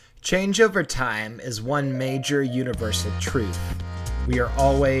Change over time is one major universal truth. We are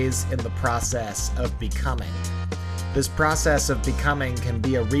always in the process of becoming. This process of becoming can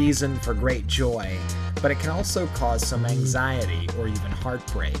be a reason for great joy, but it can also cause some anxiety or even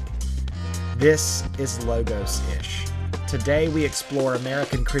heartbreak. This is Logos-ish. Today we explore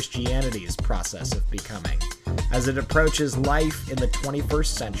American Christianity's process of becoming as it approaches life in the 21st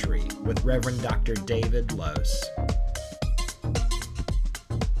century with Reverend Dr. David Lose.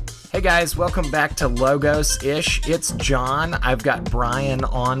 Hey guys, welcome back to Logos-ish. It's John. I've got Brian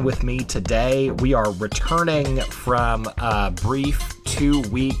on with me today. We are returning from a brief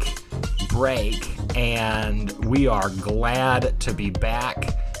 2-week break, and we are glad to be back.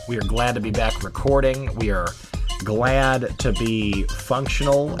 We are glad to be back recording. We are glad to be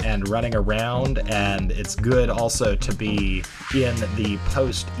functional and running around, and it's good also to be in the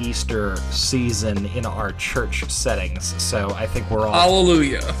post-Easter season in our church settings. So I think we're all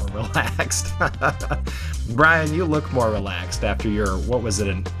Hallelujah. Relaxed. Brian, you look more relaxed after your, what was it,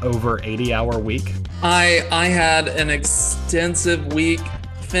 an over 80-hour week? I had an extensive week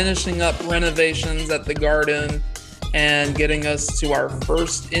finishing up renovations at the garden and getting us to our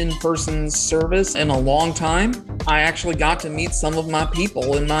first in-person service in a long time. I actually got to meet some of my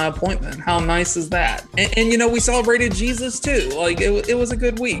people in my appointment. How nice is that? And you know, we celebrated Jesus too. Like, it was a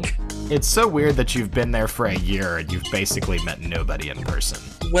good week. It's so weird that you've been there for a year and you've basically met nobody in person.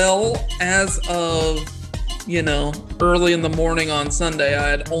 Well, as of, early in the morning on Sunday, I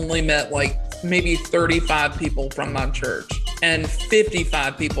had only met like maybe 35 people from my church. And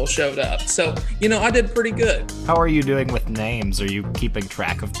 55 people showed up. So, I did pretty good. How are you doing with names? Are you keeping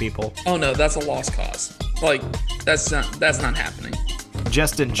track of people? Oh no, that's a lost cause. Like, that's not happening.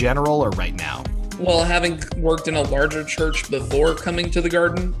 Just in general or right now? Well, having worked in a larger church before coming to the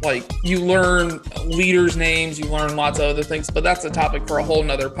garden, like, you learn leaders' names, you learn lots of other things, but that's a topic for a whole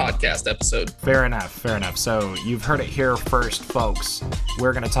nother podcast episode. Fair enough. So you've heard it here first, folks.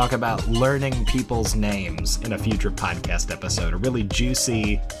 We're going to talk about learning people's names in a future podcast episode, a really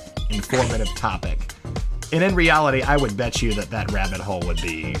juicy, informative topic. And in reality, I would bet you that rabbit hole would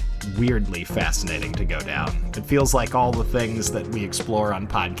be weirdly fascinating to go down. It feels like all the things that we explore on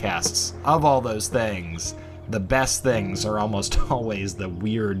podcasts, of all those things, the best things are almost always the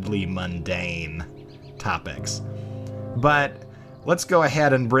weirdly mundane topics. But let's go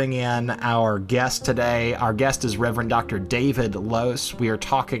ahead and bring in our guest today. Our guest is Reverend Dr. David Lose. We are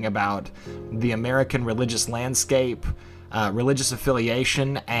talking about the American religious landscape, religious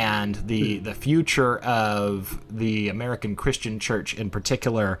affiliation, and the future of the American Christian church in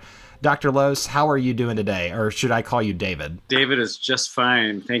particular. Dr. Lose, how are you doing today? Or should I call you David? David is just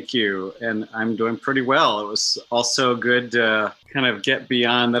fine, thank you. And I'm doing pretty well. It was also good to kind of get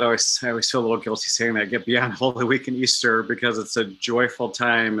beyond that. I always feel a little guilty saying that, get beyond Holy Week and Easter, because it's a joyful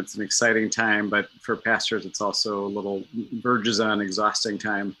time. It's an exciting time, but for pastors, it's also a little verges on exhausting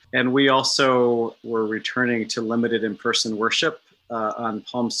time. And we also were returning to limited in-person worship on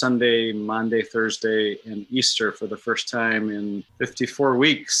Palm Sunday, Monday, Thursday, and Easter for the first time in 54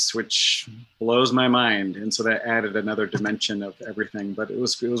 weeks, which blows my mind. And so that added another dimension of everything. But it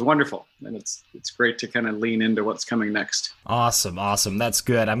was wonderful, and it's great to kind of lean into what's coming next. Awesome. That's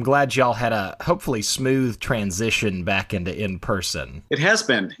good. I'm glad y'all had a hopefully smooth transition back into in-person. It has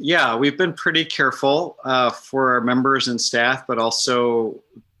been. Yeah, we've been pretty careful for our members and staff, but also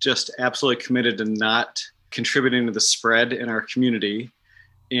just absolutely committed to not contributing to the spread in our community.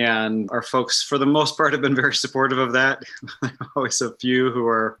 And our folks, for the most part, have been very supportive of that. Always a few who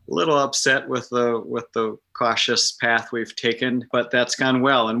are a little upset with the cautious path we've taken, but that's gone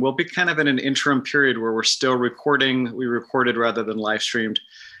well. And we'll be kind of in an interim period where we're still recording. We recorded rather than live streamed,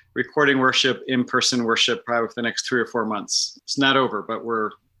 recording worship, in-person worship, probably for the next 3 or 4 months. It's not over, but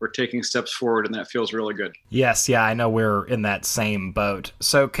we're taking steps forward, and that feels really good. Yes, yeah, I know we're in that same boat.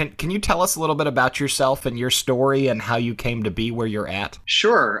 So can you tell us a little bit about yourself and your story and how you came to be where you're at?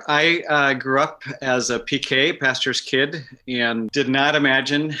 Sure. I grew up as a PK, pastor's kid, and did not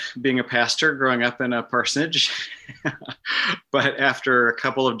imagine being a pastor growing up in a parsonage. But after a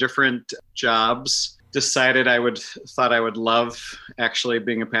couple of different jobs, decided thought I would love actually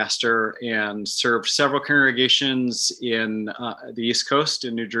being a pastor, and served several congregations in the East Coast,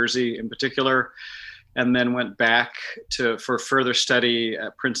 in New Jersey in particular, and then went back for further study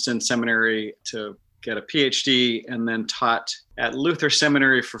at Princeton Seminary to get a PhD, and then taught at Luther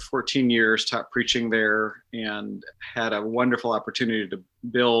Seminary for 14 years, taught preaching there, and had a wonderful opportunity to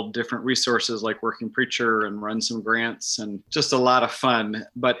build different resources like Working Preacher and run some grants, and just a lot of fun,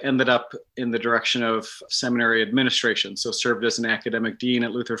 but ended up in the direction of seminary administration. So served as an academic dean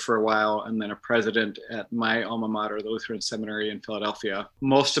at Luther for a while, and then a president at my alma mater, the Lutheran Seminary in Philadelphia.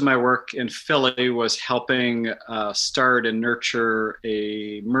 Most of my work in Philly was helping start and nurture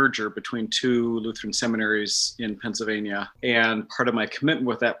a merger between two Lutheran seminaries in Pennsylvania. And part of my commitment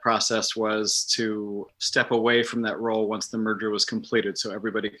with that process was to step away from that role once the merger was completed, so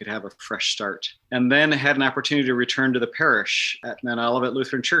everybody could have a fresh start. And then had an opportunity to return to the parish at Mount Olivet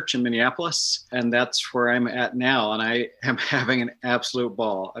Lutheran Church in Minneapolis. And that's where I'm at now. And I am having an absolute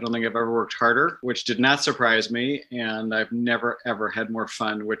ball. I don't think I've ever worked harder, which did not surprise me. And I've never, ever had more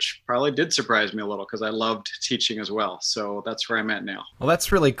fun, which probably did surprise me a little because I loved teaching as well. So that's where I'm at now. Well,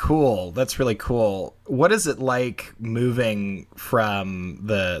 that's really cool. That's really cool. What is it like moving from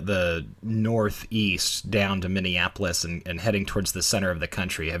the northeast down to Minneapolis and heading towards the center of the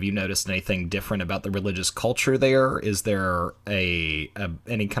country? Have you noticed anything different about the religious culture there? Is there any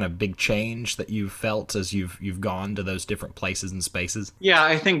kind of big change that you've felt as you've gone to those different places and spaces? Yeah,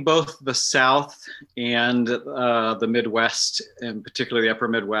 I think both the South and the Midwest, and particularly the Upper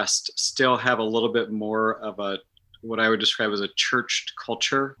Midwest, still have a little bit more of what I would describe as a churched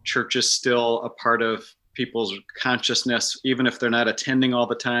culture. Church is still a part of people's consciousness, even if they're not attending all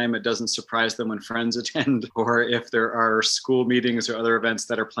the time. It doesn't surprise them when friends attend, or if there are school meetings or other events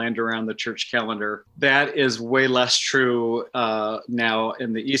that are planned around the church calendar. That is way less true now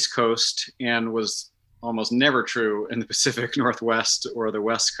in the East Coast, and was almost never true in the Pacific Northwest or the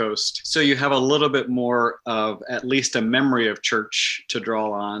West Coast. So you have a little bit more of at least a memory of church to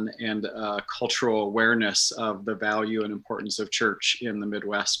draw on, and cultural awareness of the value and importance of church in the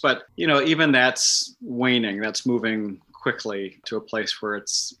Midwest. But, even that's waning. That's moving quickly to a place where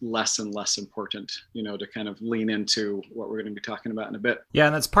it's less and less important, to kind of lean into what we're going to be talking about in a bit. Yeah,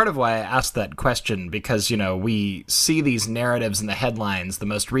 and that's part of why I asked that question, because, we see these narratives in the headlines, the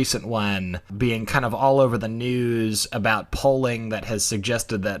most recent one being kind of all over the news about polling that has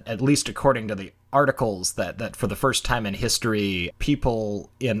suggested that, at least according to the articles, that for the first time in history,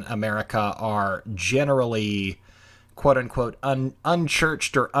 people in America are generally, quote unquote,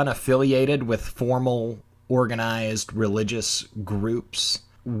 unchurched or unaffiliated with formal organized religious groups.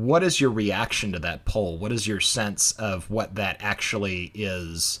 What is your reaction to that poll? What is your sense of what that actually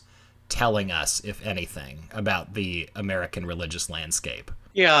is telling us, if anything, about the American religious landscape?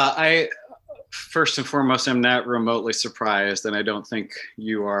 Yeah, first and foremost, I'm not remotely surprised, and I don't think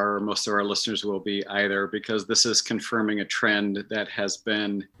you are, or most of our listeners will be either, because this is confirming a trend that has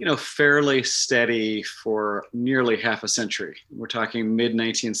been, fairly steady for nearly half a century. We're talking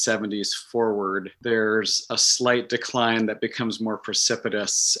mid-1970s forward. There's a slight decline that becomes more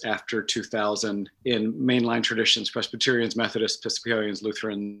precipitous after 2000 in mainline traditions, Presbyterians, Methodists, Episcopalians,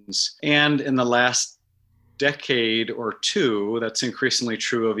 Lutherans, and in the last decade or two, that's increasingly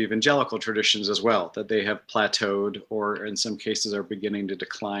true of evangelical traditions as well, that they have plateaued, or in some cases are beginning to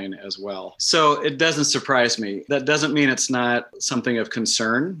decline as well. So it doesn't surprise me. That doesn't mean it's not something of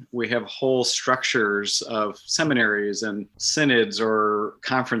concern. We have whole structures of seminaries and synods or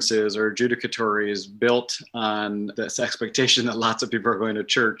conferences or judicatories built on this expectation that lots of people are going to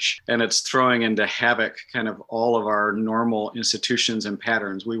church, and it's throwing into havoc kind of all of our normal institutions and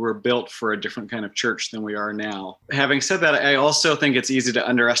patterns. We were built for a different kind of church than we are now. Having said that, I also think it's easy to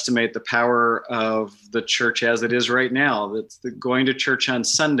underestimate the power of the church as it is right now. That going to church on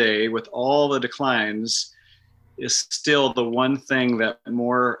Sunday, with all the declines, is still the one thing that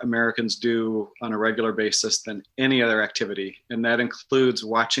more Americans do on a regular basis than any other activity. And that includes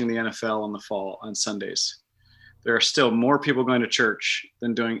watching the NFL in the fall on Sundays. There are still more people going to church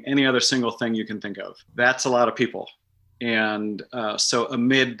than doing any other single thing you can think of. That's a lot of people. And so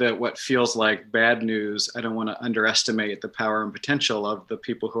amid what feels like bad news, I don't want to underestimate the power and potential of the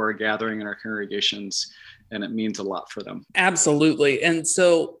people who are gathering in our congregations, and it means a lot for them. Absolutely. And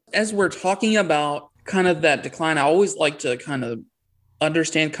so as we're talking about kind of that decline, I always like to kind of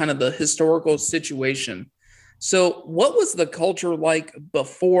understand kind of the historical situation. So what was the culture like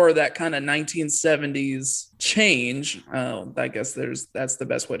before that kind of 1970s change? I guess that's the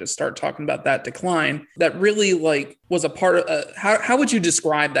best way to start talking about that decline that really was a part of, how would you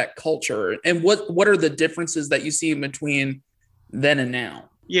describe that culture, and what are the differences that you see between then and now?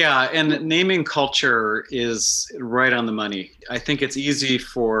 Yeah, and naming culture is right on the money. I think it's easy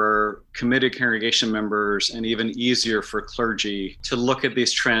for committed congregation members and even easier for clergy to look at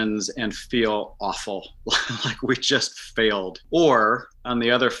these trends and feel awful, like we just failed. Or on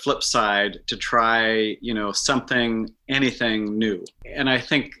the other flip side, to try, anything new. And I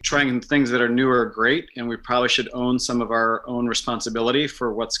think trying things that are new are great, and we probably should own some of our own responsibility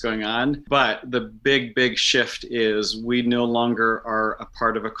for what's going on. But the big shift is we no longer are a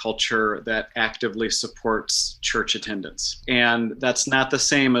part of a culture that actively supports church attendance. And that's not the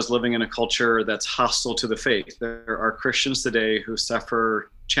same as living in a culture that's hostile to the faith. There are Christians today who suffer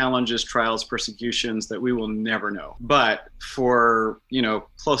challenges, trials, persecutions that we will never know. But for,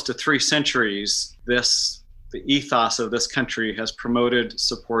 close to 3 centuries, the ethos of this country has promoted,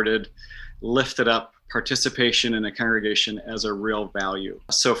 supported, lifted up participation in a congregation as a real value.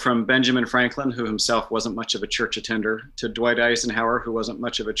 So from Benjamin Franklin, who himself wasn't much of a church attender, to Dwight Eisenhower, who wasn't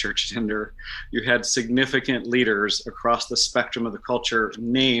much of a church attender, you had significant leaders across the spectrum of the culture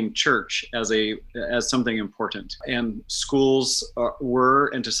name church as something important. And schools were,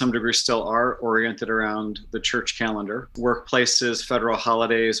 and to some degree still are, oriented around the church calendar. Workplaces, federal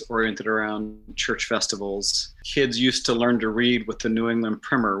holidays oriented around church festivals. Kids used to learn to read with the New England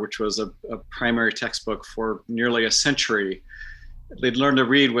Primer, which was a primary textbook for nearly a century. They'd learn to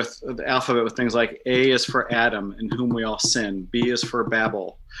read with the alphabet with things like A is for Adam, in whom we all sin. B is for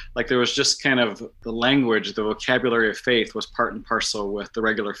Babel. Like there was just kind of the language, the vocabulary of faith was part and parcel with the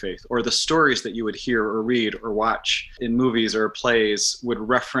regular faith. Or the stories that you would hear or read or watch in movies or plays would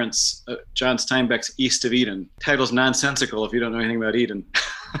reference John Steinbeck's East of Eden. Title's nonsensical if you don't know anything about Eden.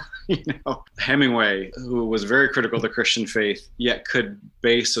 Hemingway, who was very critical of the Christian faith, yet could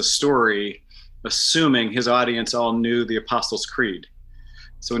base a story assuming his audience all knew the Apostles' Creed.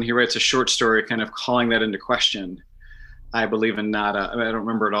 So when he writes a short story kind of calling that into question, I believe in nada. I don't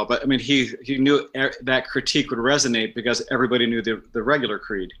remember it all, but he knew that critique would resonate because everybody knew the regular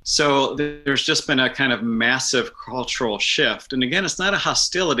creed. So there's just been a kind of massive cultural shift. And again, it's not a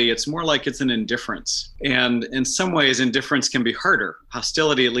hostility. It's more like it's an indifference. And in some ways, indifference can be harder.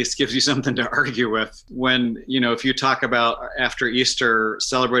 Hostility at least gives you something to argue with. When, if you talk about after Easter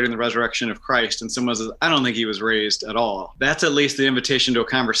celebrating the resurrection of Christ and someone says, I don't think he was raised at all. That's at least the invitation to a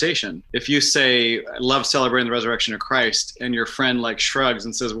conversation. If you say, I love celebrating the resurrection of Christ, and your friend shrugs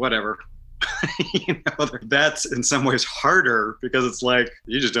and says, whatever, that's in some ways harder because it's like,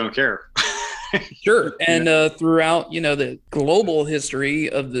 you just don't care. Sure. And throughout, the global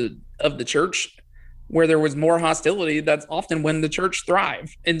history of the church, where there was more hostility, that's often when the church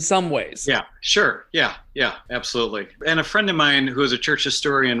thrived in some ways. Yeah, sure. Yeah, absolutely. And a friend of mine who is a church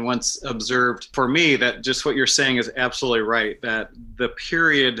historian once observed for me that just what you're saying is absolutely right, that the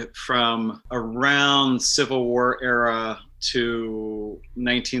period from around Civil War era to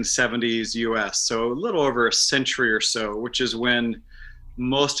 1970s US, so a little over a century or so, which is when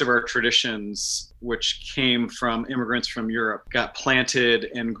most of our traditions, which came from immigrants from Europe, got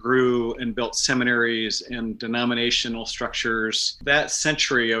planted and grew and built seminaries and denominational structures. That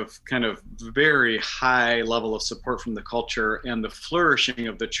century of kind of very high level of support from the culture and the flourishing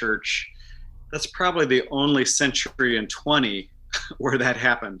of the church, that's probably the only century in 20 where that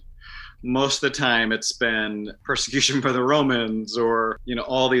happened. Most of the time it's been persecution by the Romans or,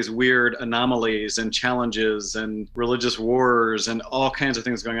 all these weird anomalies and challenges and religious wars and all kinds of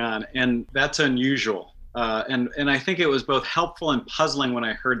things going on. And that's unusual. And I think it was both helpful and puzzling when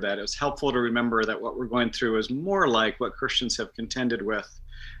I heard that. It was helpful to remember that what we're going through is more like what Christians have contended with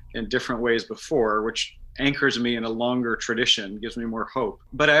in different ways before, which anchors me in a longer tradition, gives me more hope.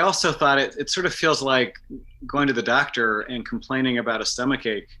 But I also thought it sort of feels like going to the doctor and complaining about a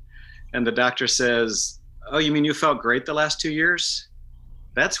stomachache. And the doctor says, oh, you mean you felt great the last 2 years?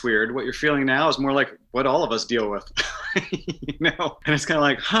 That's weird. What you're feeling now is more like what all of us deal with. And it's kind of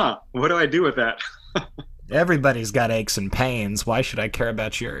like, what do I do with that? Everybody's got aches and pains. Why should I care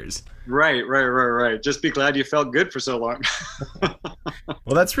about yours? Right. Just be glad you felt good for so long.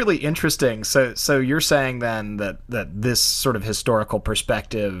 Well, that's really interesting. So you're saying then that this sort of historical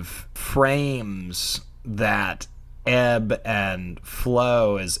perspective frames that ebb and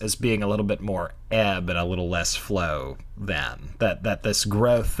flow as being a little bit more ebb and a little less flow then. That this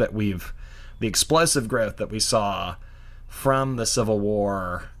growth that the explosive growth that we saw from the Civil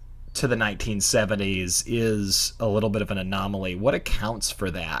War to the 1970s is a little bit of an anomaly. What accounts for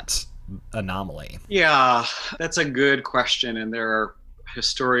that anomaly? Yeah, that's a good question. And there are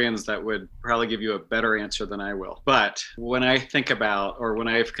historians that would probably give you a better answer than I will. But when I think about, or when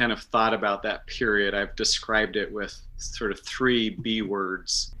I've kind of thought about that period, I've described it with sort of 3 B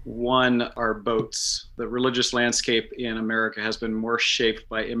words. One are boats. The religious landscape in America has been more shaped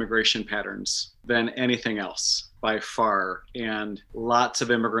by immigration patterns than anything else. by far. And lots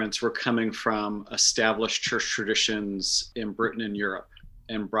of immigrants were coming from established church traditions in Britain and Europe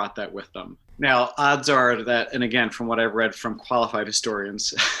and brought that with them. Now, odds are that, and again, from what I've read from qualified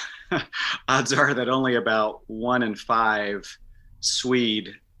historians, odds are that only about 1 in 5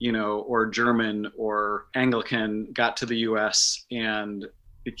 Swede, or German or Anglican got to the US and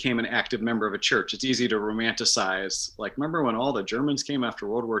became an active member of a church. It's easy to romanticize, like, remember when all the Germans came after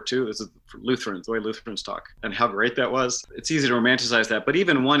World War II? This is for Lutherans, the way Lutherans talk, and how great that was. It's easy to romanticize that, but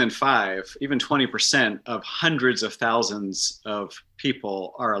even 1 in 5, even 20% of hundreds of thousands of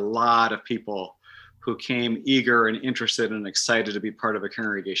people are a lot of people who came eager and interested and excited to be part of a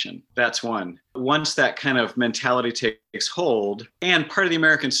congregation. That's one. Once that kind of mentality takes hold, and part of the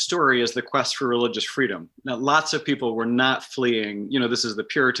American story is the quest for religious freedom. Now, lots of people were not fleeing, this is the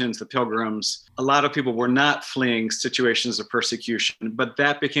Puritans, the Pilgrims. A lot of people were not fleeing situations of persecution, but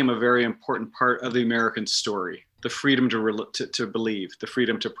that became a very important part of the American story. The freedom to believe, the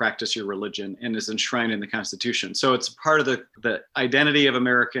freedom to practice your religion, and is enshrined in the Constitution. So it's part of the identity of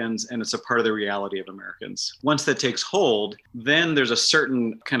Americans, and it's a part of the reality of Americans. Once that takes hold, then there's a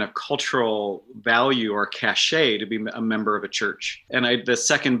certain kind of cultural value or cachet to be a member of a church. And the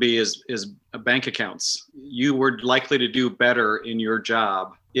second B is bank accounts. You were likely to do better in your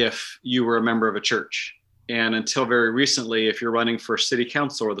job if you were a member of a church. And until very recently, if you're running for city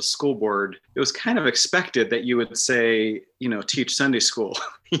council or the school board, it was kind of expected that you would say, teach Sunday school,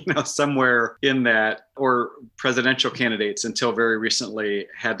 somewhere in that, or presidential candidates until very recently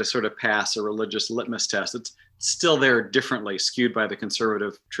had to sort of pass a religious litmus test. It's still there differently, skewed by the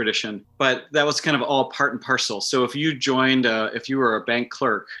conservative tradition, but that was kind of all part and parcel. So if you joined, if you were a bank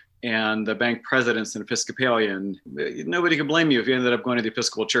clerk, and the bank president's an Episcopalian, nobody could blame you if you ended up going to the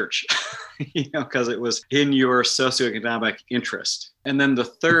Episcopal Church, because it was in your socioeconomic interest. And then the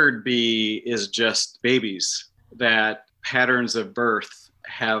third B is just babies, that patterns of birth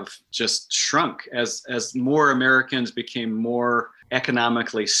have just shrunk as more Americans became more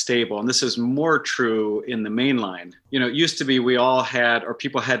economically stable. And this is more true in the mainline. It used to be we all had, or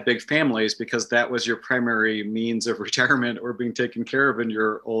people had big families because that was your primary means of retirement or being taken care of in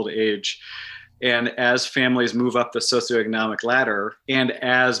your old age. And as families move up the socioeconomic ladder, and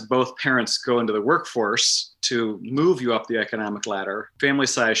as both parents go into the workforce to move you up the economic ladder, family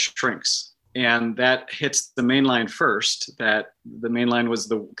size shrinks. And that hits the mainline first, that the mainline was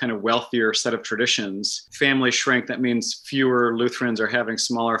the kind of wealthier set of traditions. Family shrink, that means fewer Lutherans are having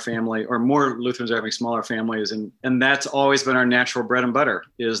smaller family, or more Lutherans are having smaller families. And that's always been our natural bread and butter,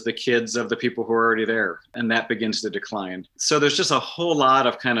 is the kids of the people who are already there. And that begins to decline. So there's just a whole lot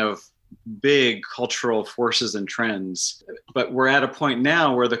of kind of big cultural forces and trends. But we're at a point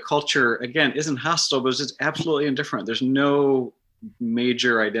now where the culture, again, isn't hostile, but it's just absolutely indifferent. There's no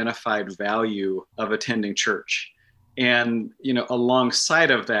major identified value of attending church. And, alongside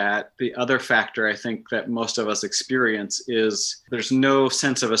of that, the other factor I think that most of us experience is there's no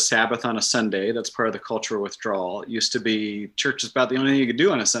sense of a Sabbath on a Sunday. That's part of the cultural withdrawal. It used to be church is about the only thing you could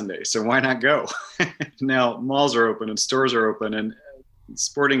do on a Sunday, so why not go? Now malls are open and stores are open, and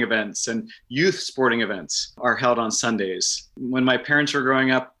sporting events and youth sporting events are held on Sundays. When my parents were growing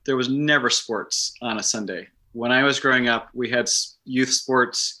up, there was never sports on a Sunday. When I was growing up, we had youth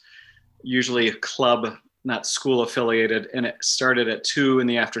sports, usually a club, not school affiliated, and it started at 2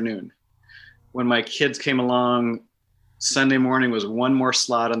 p.m. When my kids came along, Sunday morning was one more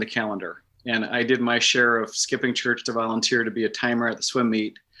slot on the calendar. And I did my share of skipping church to volunteer to be a timer at the swim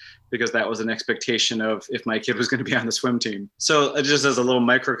meet, because that was an expectation of if my kid was going to be on the swim team. So just as a little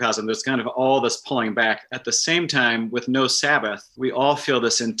microcosm, there's kind of all this pulling back. At the same time, with no Sabbath, we all feel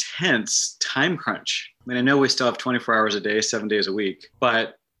this intense time crunch. I know we still have 24 hours a day, 7 days a week,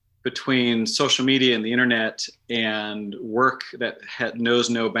 but between social media and the internet and work that knows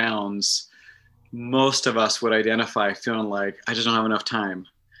no bounds, most of us would identify feeling like, I just don't have enough time.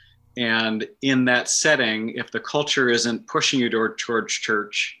 And in that setting, if the culture isn't pushing you towards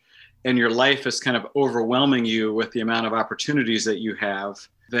church, and your life is kind of overwhelming you with the amount of opportunities that you have,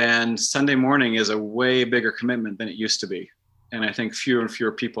 then Sunday morning is a way bigger commitment than it used to be. And I think fewer and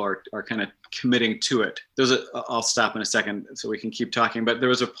fewer people are kind of committing to it. I'll stop in a second so we can keep talking, but there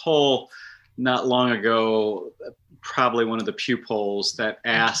was a poll not long ago, probably one of the Pew polls, that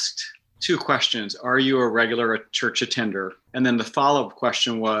asked 2 questions. Are you a regular church attender? And then the follow-up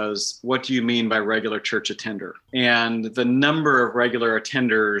question was, what do you mean by regular church attender? And the number of regular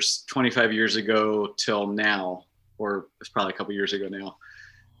attenders 25 years ago till now, or it's probably a couple years ago now,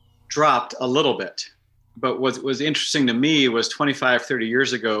 dropped a little bit. But what was interesting to me was 25, 30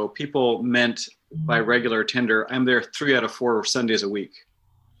 years ago, people meant by regular attender, I'm there 3 out of 4 Sundays a week.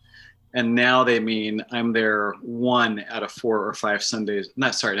 And now they mean I'm there 1 out of 4 or 5 Sundays.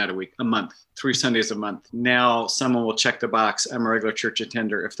 Not a week, a month, 3 Sundays a month. Now someone will check the box, I'm a regular church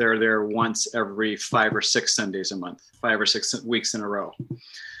attender, if they're there once every 5 or 6 Sundays a month, 5 or 6 weeks in a row.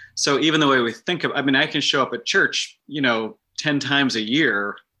 So even the way we think of, I can show up at church, 10 times a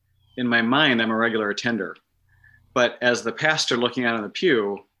year. In my mind, I'm a regular attender. But as the pastor looking out on the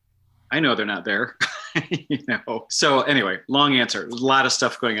pew, I know they're not there. So anyway, long answer. There's a lot of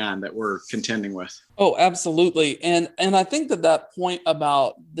stuff going on that we're contending with. Oh, absolutely. And I think that point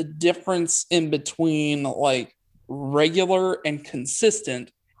about the difference in between like regular and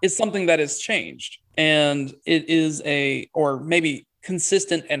consistent is something that has changed. And it is or maybe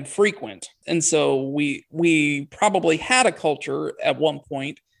consistent and frequent. And so we probably had a culture at one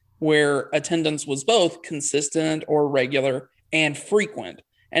point where attendance was both consistent or regular and frequent.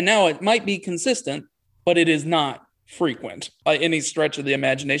 And now it might be consistent, but it is not frequent by any stretch of the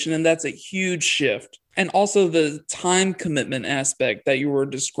imagination. And that's a huge shift. And also the time commitment aspect that you were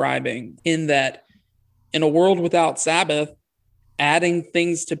describing, in that in a world without Sabbath, adding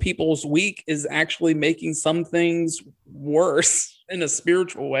things to people's week is actually making some things worse in a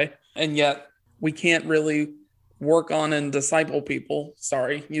spiritual way. And yet we can't really work on and disciple people.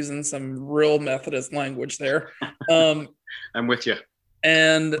 Sorry, using some real Methodist language there. I'm with you.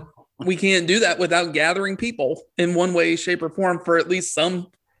 And we can't do that without gathering people in one way, shape, or form for at least some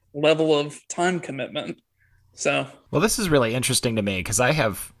level of time commitment. So, well, this is really interesting to me because I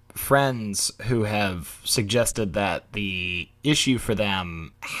have friends who have suggested that the issue for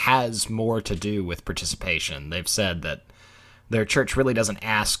them has more to do with participation. They've said that their church really doesn't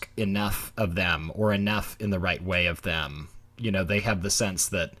ask enough of them or enough in the right way of them. They have the sense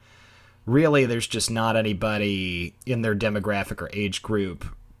that really there's just not anybody in their demographic or age group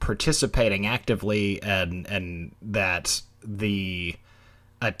participating actively, and that the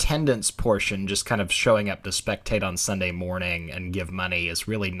attendance portion, just kind of showing up to spectate on Sunday morning and give money, is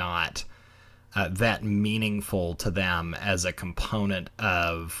really not that meaningful to them as a component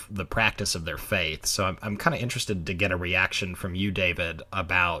of the practice of their faith. So I'm kind of interested to get a reaction from you, David,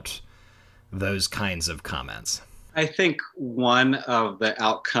 about those kinds of comments. I think one of the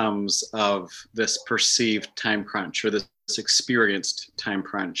outcomes of this perceived time crunch, or this experienced time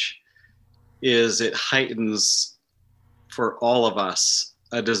crunch, is it heightens for all of us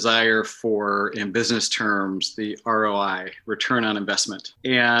a desire for, in business terms, the ROI, return on investment.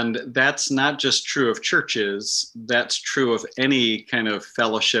 And that's not just true of churches, that's true of any kind of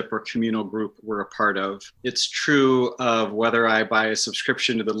fellowship or communal group we're a part of. It's true of whether I buy a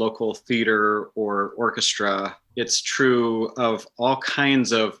subscription to the local theater or orchestra. It's true of all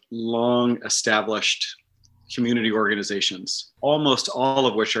kinds of long established community organizations, almost all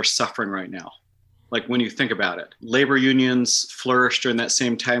of which are suffering right now. Like when you think about it, labor unions flourished during that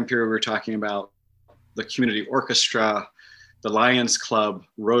same time period we were talking about. The community orchestra, the Lions Club,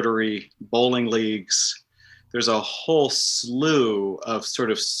 Rotary, bowling leagues. There's a whole slew of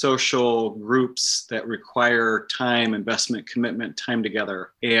sort of social groups that require time, investment, commitment, time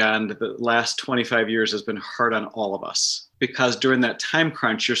together. And the last 25 years has been hard on all of us, because during that time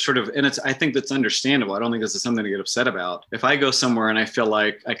crunch, you're sort of, and I think that's understandable. I don't think this is something to get upset about. If I go somewhere and I feel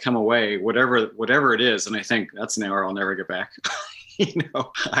like I come away, whatever it is, and I think that's an hour I'll never get back,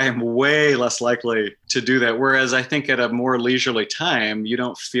 I am way less likely to do that. Whereas I think at a more leisurely time, you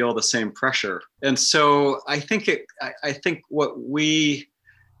don't feel the same pressure. And so I think what we,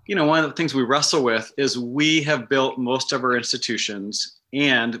 one of the things we wrestle with is we have built most of our institutions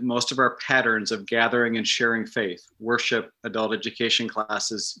and most of our patterns of gathering and sharing faith, worship, adult education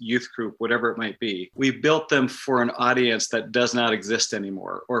classes, youth group, whatever it might be. We built them for an audience that does not exist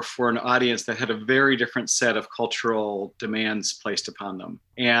anymore, or for an audience that had a very different set of cultural demands placed upon them.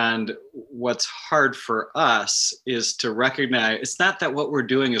 And what's hard for us is to recognize, it's not that what we're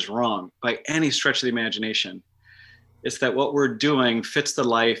doing is wrong by any stretch of the imagination. It's that what we're doing fits the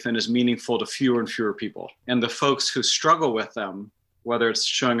life and is meaningful to fewer and fewer people. And the folks who struggle with them, whether it's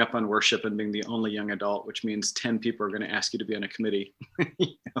showing up on worship and being the only young adult, which means 10 people are going to ask you to be on a committee,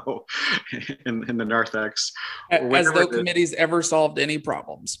 in the narthex. As though committees ever solved any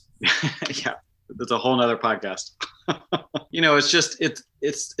problems. Yeah, that's a whole nother podcast.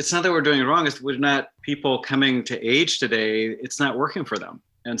 It's not that we're doing it wrong. It's we're not, people coming to age today, it's not working for them.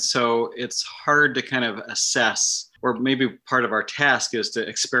 And so it's hard to kind of assess, or maybe part of our task is to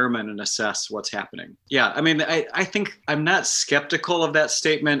experiment and assess what's happening. Yeah, I think I'm not skeptical of that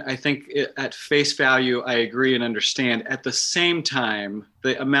statement. I think at face value, I agree and understand. At the same time,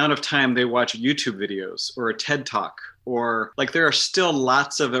 the amount of time they watch YouTube videos or a TED Talk, or there are still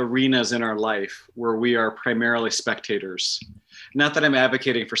lots of arenas in our life where we are primarily spectators. Not that I'm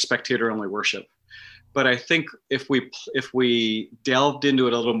advocating for spectator-only worship, but I think if we delved into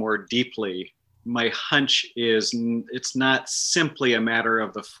it a little more deeply, my hunch is it's not simply a matter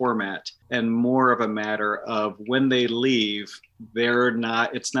of the format and more of a matter of when they leave,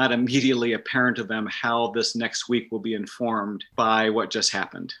 it's not immediately apparent to them how this next week will be informed by what just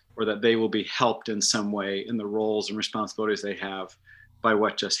happened, or that they will be helped in some way in the roles and responsibilities they have by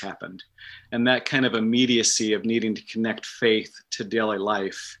what just happened. And that kind of immediacy of needing to connect faith to daily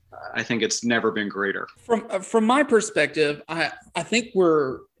life, I think it's never been greater. From my perspective, I think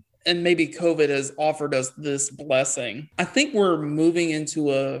and maybe COVID has offered us this blessing. I think we're moving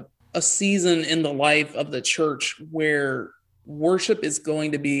into a season in the life of the church where worship is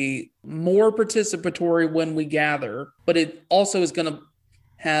going to be more participatory when we gather, but it also is going to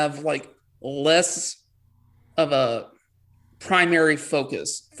have like less of a primary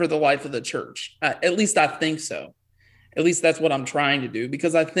focus for the life of the church. At least I think so. At least that's what I'm trying to do,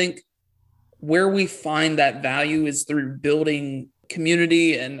 because I think where we find that value is through building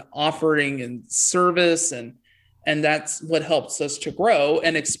community and offering and service, and that's what helps us to grow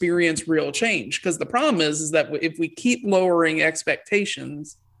and experience real change. Because the problem is that if we keep lowering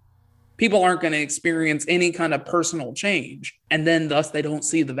expectations, people aren't going to experience any kind of personal change, and then thus they don't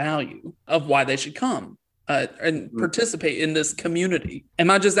see the value of why they should come and participate in this community. Am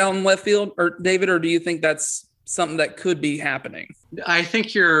I just out in left field, or David, or do you think that's something that could be happening? I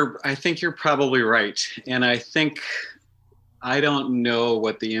think you're probably right, and I don't know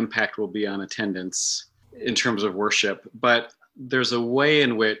what the impact will be on attendance in terms of worship, but there's a way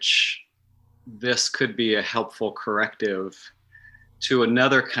in which this could be a helpful corrective to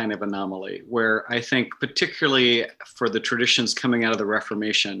another kind of anomaly, where I think particularly for the traditions coming out of the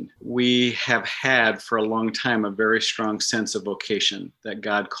Reformation, we have had for a long time a very strong sense of vocation, that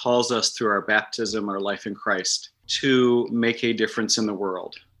God calls us through our baptism, our life in Christ, to make a difference in the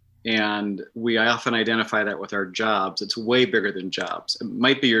world. And we often identify that with our jobs. It's way bigger than jobs. It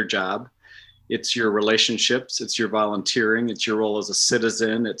might be your job. It's your relationships. It's your volunteering. It's your role as a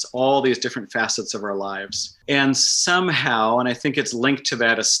citizen. It's all these different facets of our lives. And somehow, and I think it's linked to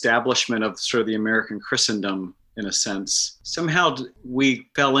that establishment of sort of the American Christendom, in a sense, somehow we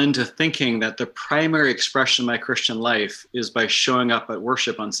fell into thinking that the primary expression of my Christian life is by showing up at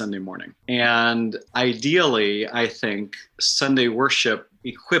worship on Sunday morning. And ideally, I think Sunday worship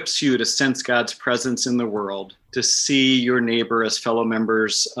equips you to sense God's presence in the world, to see your neighbor as fellow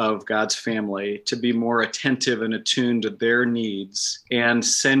members of God's family, to be more attentive and attuned to their needs, and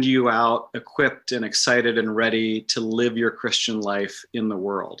send you out equipped and excited and ready to live your Christian life in the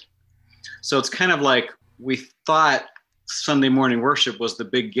world. So it's kind of like we thought Sunday morning worship was the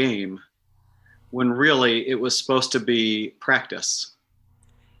big game, when really it was supposed to be practice,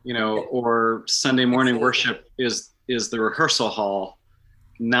 or Sunday morning worship is the rehearsal hall,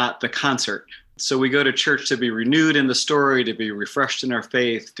 not the concert. So we go to church to be renewed in the story, to be refreshed in our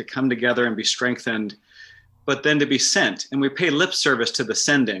faith, to come together and be strengthened, but then to be sent. And we pay lip service to the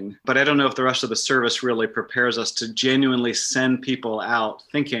sending, but I don't know if the rest of the service really prepares us to genuinely send people out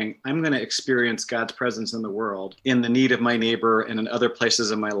thinking, I'm going to experience God's presence in the world, in the need of my neighbor and in other places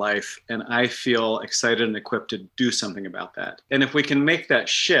in my life. And I feel excited and equipped to do something about that. And if we can make that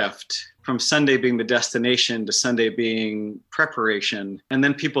shift from Sunday being the destination to Sunday being preparation, and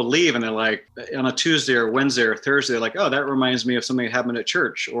then people leave and they're like, on a Tuesday or Wednesday or Thursday, they're like, oh, that reminds me of something that happened at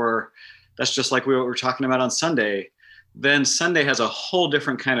church, or that's just like what we were talking about on Sunday, then Sunday has a whole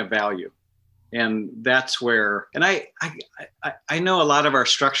different kind of value. And that's where, and I know a lot of our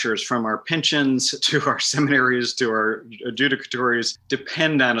structures, from our pensions to our seminaries to our adjudicatories,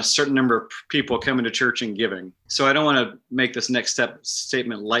 depend on a certain number of people coming to church and giving. So I don't want to make this next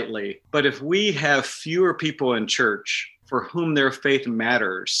statement lightly, but if we have fewer people in church for whom their faith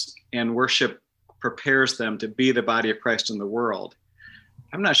matters and worship prepares them to be the body of Christ in the world,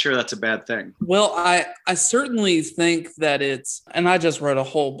 I'm not sure that's a bad thing. Well, I certainly think that and I just wrote a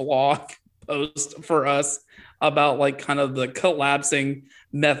whole blog post for us about like kind of the collapsing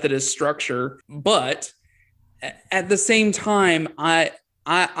Methodist structure. But at the same time,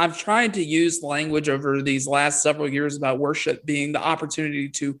 I've tried to use language over these last several years about worship being the opportunity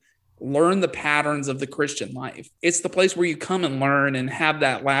to learn the patterns of the Christian life. It's the place where you come and learn and have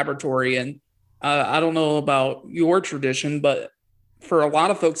that laboratory. And I don't know about your tradition, but for a lot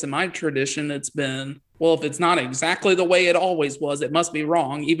of folks in my tradition, it's been, well, if it's not exactly the way it always was, it must be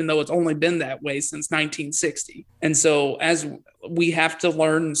wrong, even though it's only been that way since 1960. And so as we have to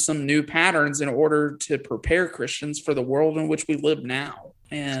learn some new patterns in order to prepare Christians for the world in which we live now.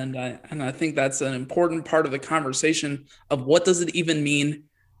 And I think that's an important part of the conversation of what does it even mean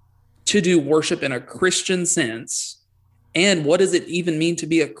to do worship in a Christian sense And what does it even mean to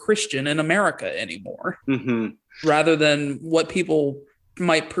be a Christian in America anymore? Mm-hmm. Rather than what people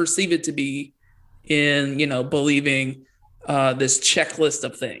might perceive it to be in, believing this checklist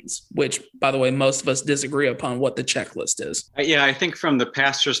of things, which, by the way, most of us disagree upon what the checklist is. Yeah, I think from the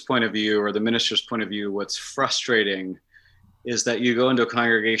pastor's point of view or the minister's point of view, what's frustrating is that you go into a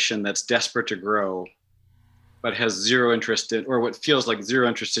congregation that's desperate to grow, but has zero interest in, or what feels like zero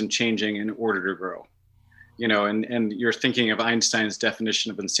interest in changing in order to grow. And you're thinking of Einstein's definition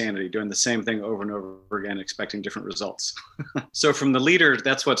of insanity, doing the same thing over and over again, expecting different results. So from the leader,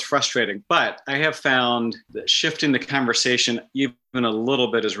 that's what's frustrating. But I have found that shifting the conversation even a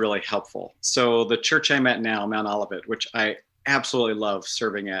little bit is really helpful. So the church I'm at now, Mount Olivet, which I absolutely love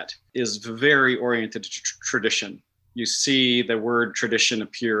serving at, is very oriented to tradition. You see the word tradition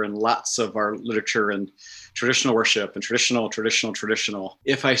appear in lots of our literature and traditional worship and traditional.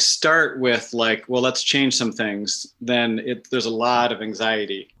 If I start with let's change some things, then there's a lot of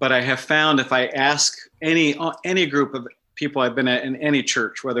anxiety. But I have found if I ask any group of people I've been at in any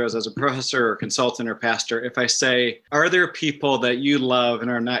church, whether it's as a professor or consultant or pastor, if I say, are there people that you love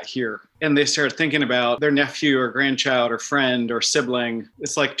and are not here? And they start thinking about their nephew or grandchild or friend or sibling,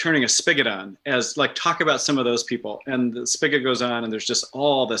 it's like turning a spigot on, talk about some of those people. And the spigot goes on and there's just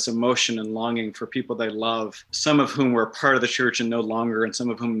all this emotion and longing for people they love, some of whom were part of the church and no longer, and some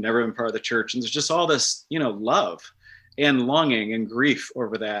of whom never been part of the church. And there's just all this, love and longing and grief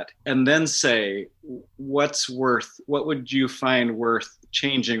over that. And then say, what would you find worth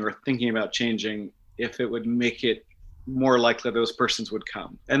changing or thinking about changing if it would make it more likely those persons would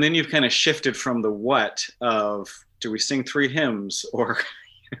come? And then you've kind of shifted from the what of, do we sing 3 hymns, or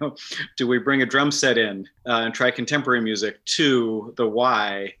do we bring a drum set in and try contemporary music, to the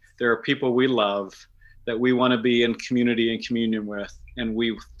why. There are people we love that we want to be in community and communion with, and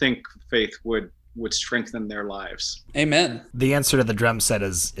we think faith would strengthen their lives. Amen. The answer to the drum set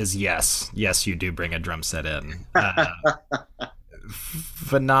is yes. Yes, you do bring a drum set in.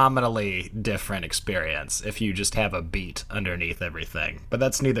 Phenomenally different experience if you just have a beat underneath everything, but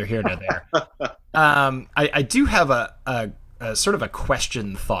that's neither here nor there. I do have a sort of a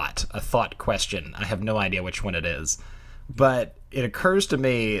thought question. I have no idea which one it is, but it occurs to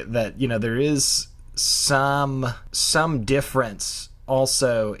me that there is some difference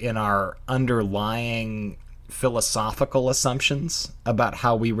also in our underlying philosophical assumptions about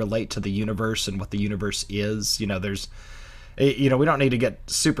how we relate to the universe and what the universe is. There's we don't need to get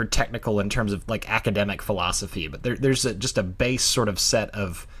super technical in terms of academic philosophy, but there's just a base sort of set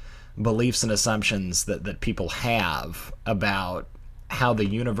of beliefs and assumptions that people have about how the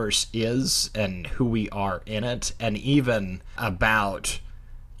universe is and who we are in it, and even about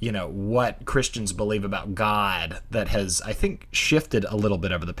what Christians believe about God, that has, I think, shifted a little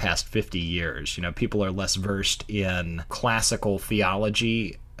bit over the past 50 years. People are less versed in classical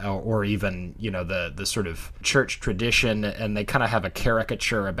theology or even, the sort of church tradition, and they kind of have a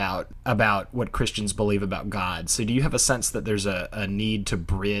caricature about what Christians believe about God. So do you have a sense that there's a need to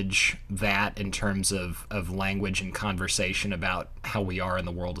bridge that in terms of language and conversation about how we are in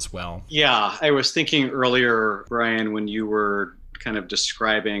the world as well? Yeah, I was thinking earlier, Brian, when you were kind of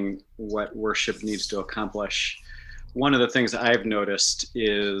describing what worship needs to accomplish, one of the things I've noticed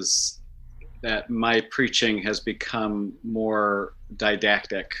is that my preaching has become more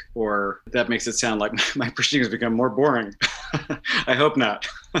didactic, or that makes it sound like my preaching has become more boring. I hope not.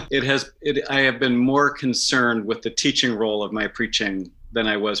 I have been more concerned with the teaching role of my preaching than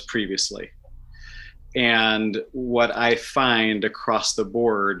I was previously. And what I find across the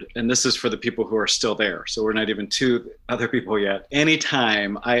board, and this is for the people who are still there, so we're not even to other people yet.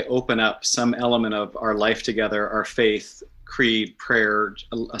 Anytime I open up some element of our life together, our faith, creed, prayer,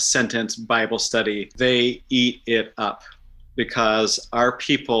 a sentence, Bible study, they eat it up, because our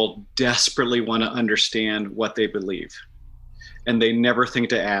people desperately want to understand what they believe. And they never think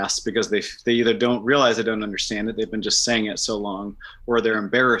to ask, because they either don't realize they don't understand it, they've been just saying it so long, or they're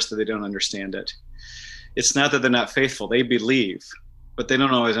embarrassed that they don't understand it. It's not that they're not faithful, they believe, but they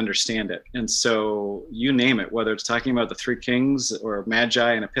don't always understand it. And so you name it, whether it's talking about the 3 kings or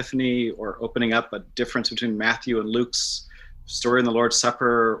Magi and Epiphany, or opening up a difference between Matthew and Luke's story in the Lord's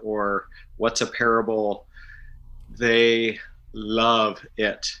Supper, or what's a parable, they love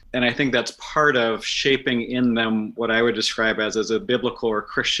it. And I think that's part of shaping in them what I would describe as a biblical or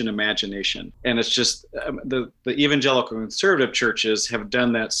Christian imagination. And it's just the evangelical conservative churches have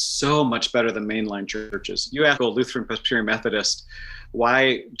done that so much better than mainline churches. You ask a Lutheran, Presbyterian, Methodist,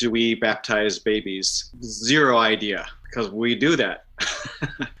 why do we baptize babies? Zero idea, because we do that.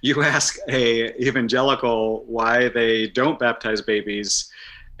 You ask a evangelical why they don't baptize babies,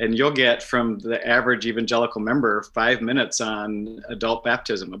 And you'll get from the average evangelical member 5 minutes on adult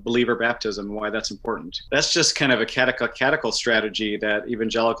baptism, a believer baptism, and why that's important. That's just kind of a catechetical strategy that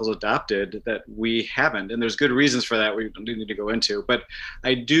evangelicals adopted that we haven't. And there's good reasons for that we don't need to go into. But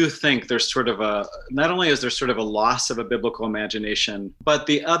I do think there's sort of not only is there sort of a loss of a biblical imagination, but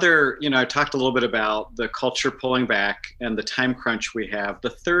the other, I talked a little bit about the culture pulling back and the time crunch we have.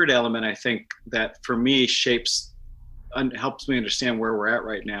 The third element, I think, that for me helps me understand where we're at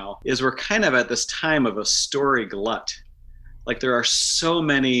right now is we're kind of at this time of a story glut. Like there are so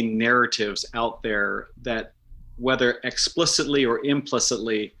many narratives out there that, whether explicitly or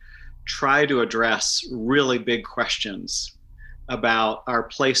implicitly, try to address really big questions about our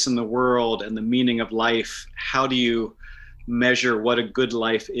place in the world and the meaning of life. How do you measure what a good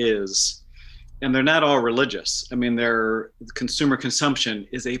life is? And they're not all religious. I mean, consumer consumption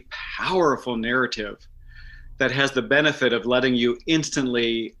is a powerful narrative that has the benefit of letting you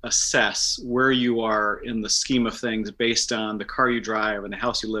instantly assess where you are in the scheme of things based on the car you drive and the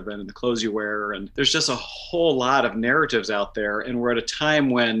house you live in and the clothes you wear. And there's just a whole lot of narratives out there. And we're at a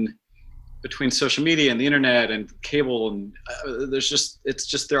time when, between social media and the internet and cable, and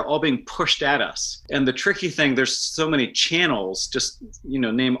they're all being pushed at us. And the tricky thing, there's so many channels, just,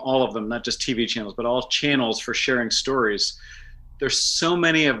 name all of them, not just TV channels, but all channels for sharing stories. There's so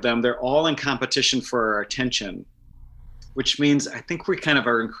many of them. They're all in competition for our attention, which means I think we kind of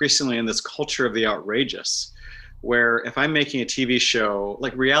are increasingly in this culture of the outrageous, where if I'm making a TV show,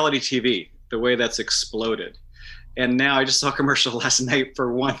 like reality TV, the way that's exploded. And now I just saw a commercial last night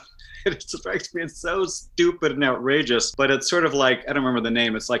for one. It strikes me as so stupid and outrageous, but it's sort of like, I don't remember the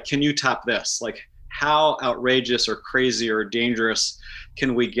name. It's like, can you top this? Like, how outrageous or crazy or dangerous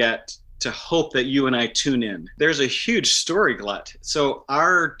can we get to hope that you and I tune in? There's a huge story glut. So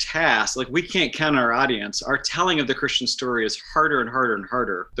our task, like, we can't count our audience. Our telling of the Christian story is harder and harder and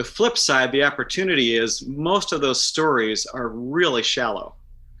harder. The flip side, the opportunity is most of those stories are really shallow.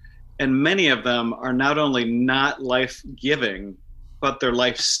 And many of them are not only not life-giving, but they're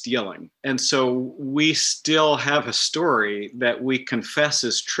life-stealing. And so we still have a story that we confess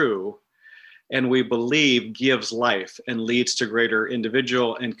is true and we believe gives life and leads to greater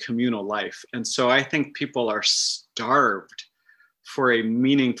individual and communal life. And so I think people are starved for a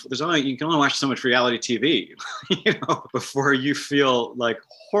meaningful, you can only watch so much reality TV, before you feel like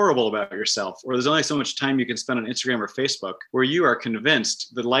horrible about yourself, or there's only so much time you can spend on Instagram or Facebook where you are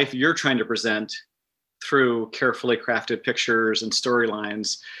convinced the life you're trying to present through carefully crafted pictures and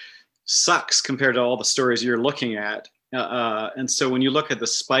storylines sucks compared to all the stories you're looking at. And so when you look at the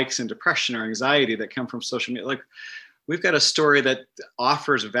spikes in depression or anxiety that come from social media, like, we've got a story that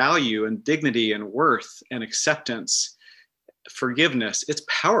offers value and dignity and worth and acceptance, forgiveness. It's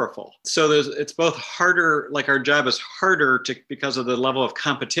powerful. So it's both harder, like our job is harder because of the level of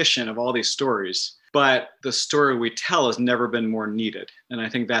competition of all these stories. But the story we tell has never been more needed. And I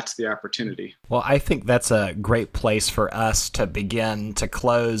think that's the opportunity. Well, I think that's a great place for us to begin to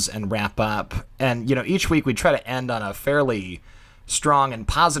close and wrap up. And, each week we try to end on a fairly strong and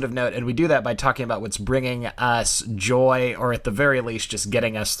positive note. And we do that by talking about what's bringing us joy, or at the very least, just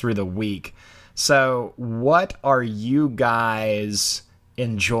getting us through the week. So what are you guys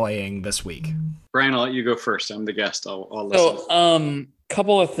enjoying this week? Brian, I'll let you go first. I'm the guest. I'll listen. So,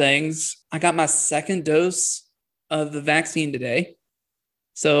 couple of things. I got my second dose of the vaccine today.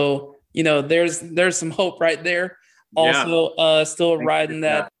 So, there's some hope right there. Also, still riding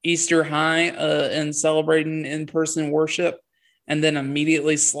that Easter high and celebrating in-person worship, and then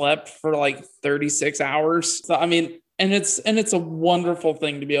immediately slept for like 36 hours. So, and it's a wonderful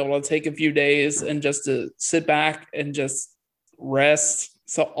thing to be able to take a few days and just to sit back and just rest.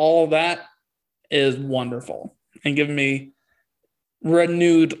 So all of that is wonderful and giving me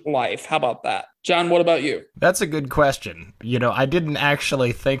renewed life. How about that? John, what about you? That's a good question. I didn't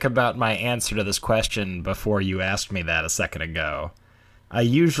actually think about my answer to this question before you asked me that a second ago. I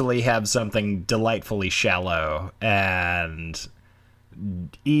usually have something delightfully shallow and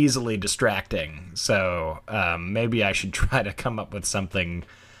easily distracting. So maybe I should try to come up with something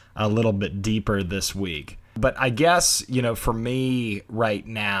a little bit deeper this week. But I guess, for me right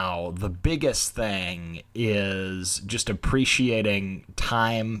now, the biggest thing is just appreciating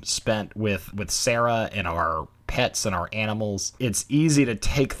time spent with Sarah and our pets and our animals. It's easy to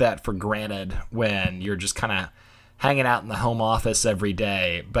take that for granted when you're just kind of hanging out in the home office every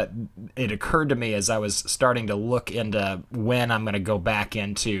day. But it occurred to me as I was starting to look into when I'm going to go back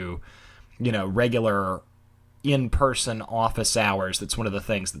into, regular in-person office hours. That's one of the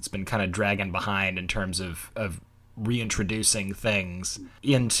things that's been kind of dragging behind in terms of reintroducing things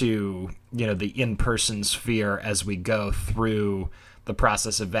into, the in-person sphere as we go through the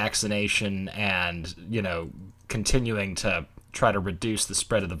process of vaccination and, continuing to try to reduce the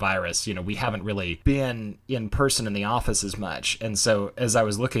spread of the virus, we haven't really been in person in the office as much. And so as I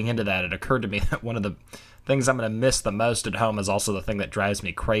was looking into that, it occurred to me that one of the things I'm going to miss the most at home is also the thing that drives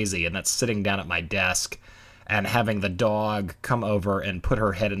me crazy, and that's sitting down at my desk and having the dog come over and put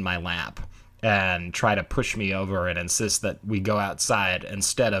her head in my lap and try to push me over and insist that we go outside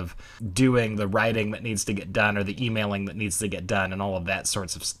instead of doing the writing that needs to get done or the emailing that needs to get done and all of that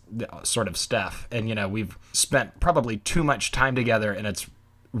sort of stuff. And, we've spent probably too much time together, and it's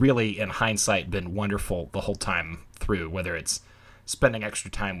really, in hindsight, been wonderful the whole time through, whether it's spending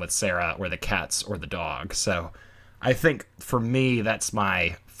extra time with Sarah or the cats or the dog. So I think for me, that's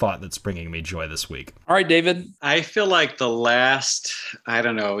my thought that's bringing me joy this week. All right, David. I feel like the last,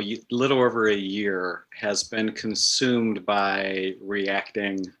 little over a year has been consumed by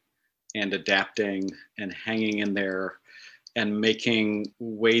reacting and adapting and hanging in there and making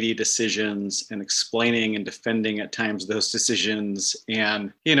weighty decisions and explaining and defending at times those decisions.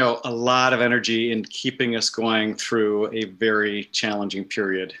 And, a lot of energy in keeping us going through a very challenging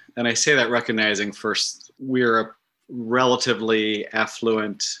period. And I say that recognizing first, we're a relatively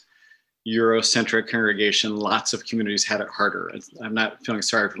affluent, Eurocentric congregation. Lots of communities had it harder. I'm not feeling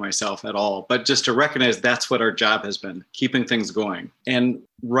sorry for myself at all, but just to recognize that's what our job has been, keeping things going. And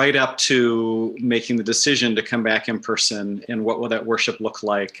right up to making the decision to come back in person, and what will that worship look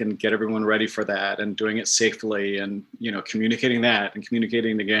like, and get everyone ready for that, and doing it safely, and, communicating that and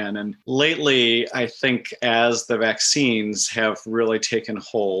communicating again. And lately, I think as the vaccines have really taken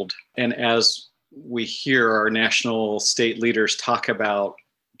hold, and as we hear our national state leaders talk about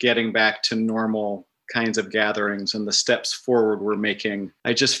getting back to normal kinds of gatherings and the steps forward we're making,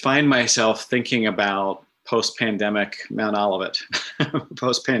 I just find myself thinking about post-pandemic Mount Olivet,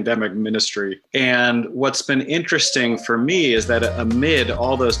 post-pandemic ministry. And what's been interesting for me is that amid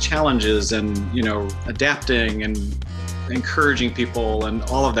all those challenges and, adapting and encouraging people and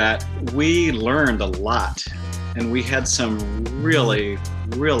all of that, we learned a lot. And we had some really,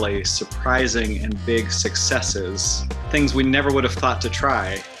 really surprising and big successes, things we never would have thought to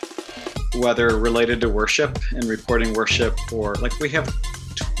try, whether related to worship and reporting worship, or we have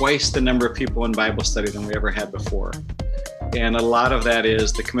twice the number of people in Bible study than we ever had before. And a lot of that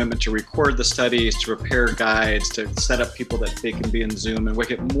is the commitment to record the studies, to prepare guides, to set up people that they can be in Zoom and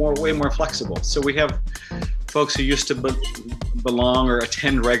make it way more flexible. So we have folks who used to belong or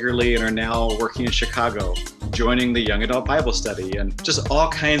attend regularly and are now working in Chicago, joining the young adult Bible study, and just all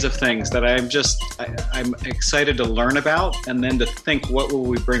kinds of things that I'm excited to learn about, and then to think, what will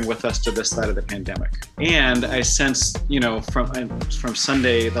we bring with us to this side of the pandemic? And I sense, from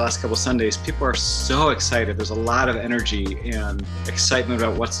Sunday, the last couple of Sundays, people are so excited. There's a lot of energy and excitement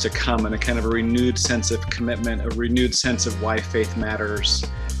about what's to come, and a kind of a renewed sense of commitment, a renewed sense of why faith matters,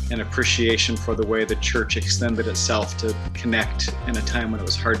 and appreciation for the way the church extended itself to connect in a time when it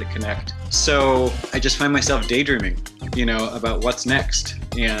was hard to connect. So I just find myself daydreaming, about what's next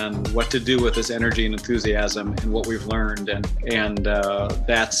and what to do with this energy and enthusiasm and what we've learned. And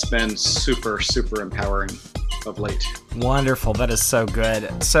that's been super, super empowering of late. Wonderful. That is so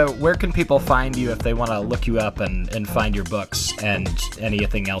good. So where can people find you if they want to look you up and find your books and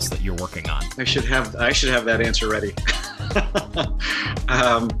anything else that you're working on? I should have that answer ready.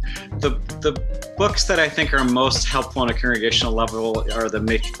 The books that I think are most helpful on a congregational level are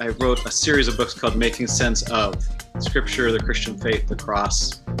I wrote a series of books called Making Sense of Scripture, the Christian Faith, the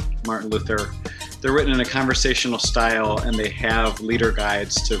Cross, Martin Luther. They're written in a conversational style, and they have leader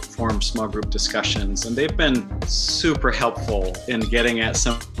guides to form small group discussions. And they've been super helpful in getting at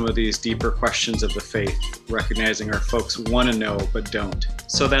some of these deeper questions of the faith, recognizing our folks want to know but don't.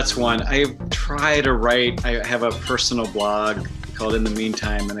 So that's one. I try to write, I have a personal blog called In the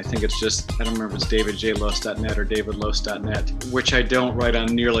Meantime, and I think it's just, I don't remember if it's davidjlose.net or davidlose.net, which I don't write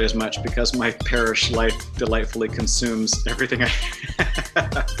on nearly as much because my parish life delightfully consumes everything I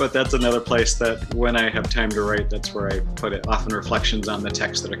have. But that's another place that when I have time to write, that's where I put it. Often reflections on the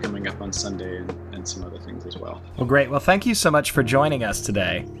texts that are coming up on Sunday and some other things as well. Well, great. Well, thank you so much for joining us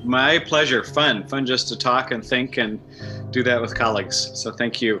today. My pleasure. Fun just to talk and think and do that with colleagues. So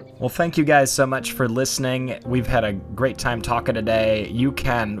thank you. Well, thank you guys so much for listening. We've had a great time talking today. You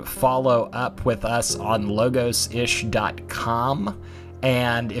can follow up with us on logosish.com.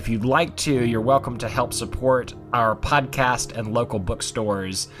 And if you'd like to, you're welcome to help support our podcast and local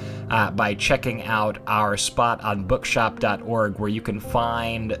bookstores by checking out our spot on bookshop.org, where you can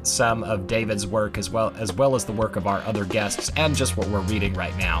find some of David's work as well as the work of our other guests and just what we're reading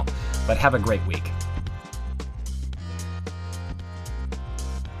right now. But have a great week.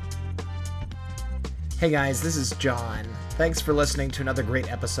 Hey guys, this is John. Thanks for listening to another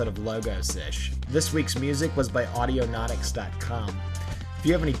great episode of Logos-ish. This week's music was by Audionautics.com. If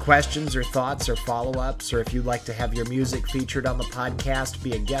you have any questions or thoughts or follow-ups, or if you'd like to have your music featured on the podcast,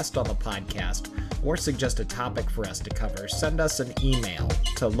 be a guest on the podcast, or suggest a topic for us to cover, send us an email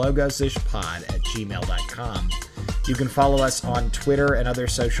to logosishpod@gmail.com. You can follow us on Twitter and other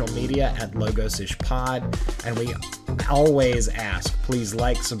social media at logosishpod, and we always ask, please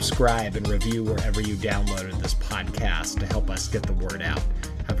like, subscribe, and review wherever you downloaded this podcast to help us get the word out.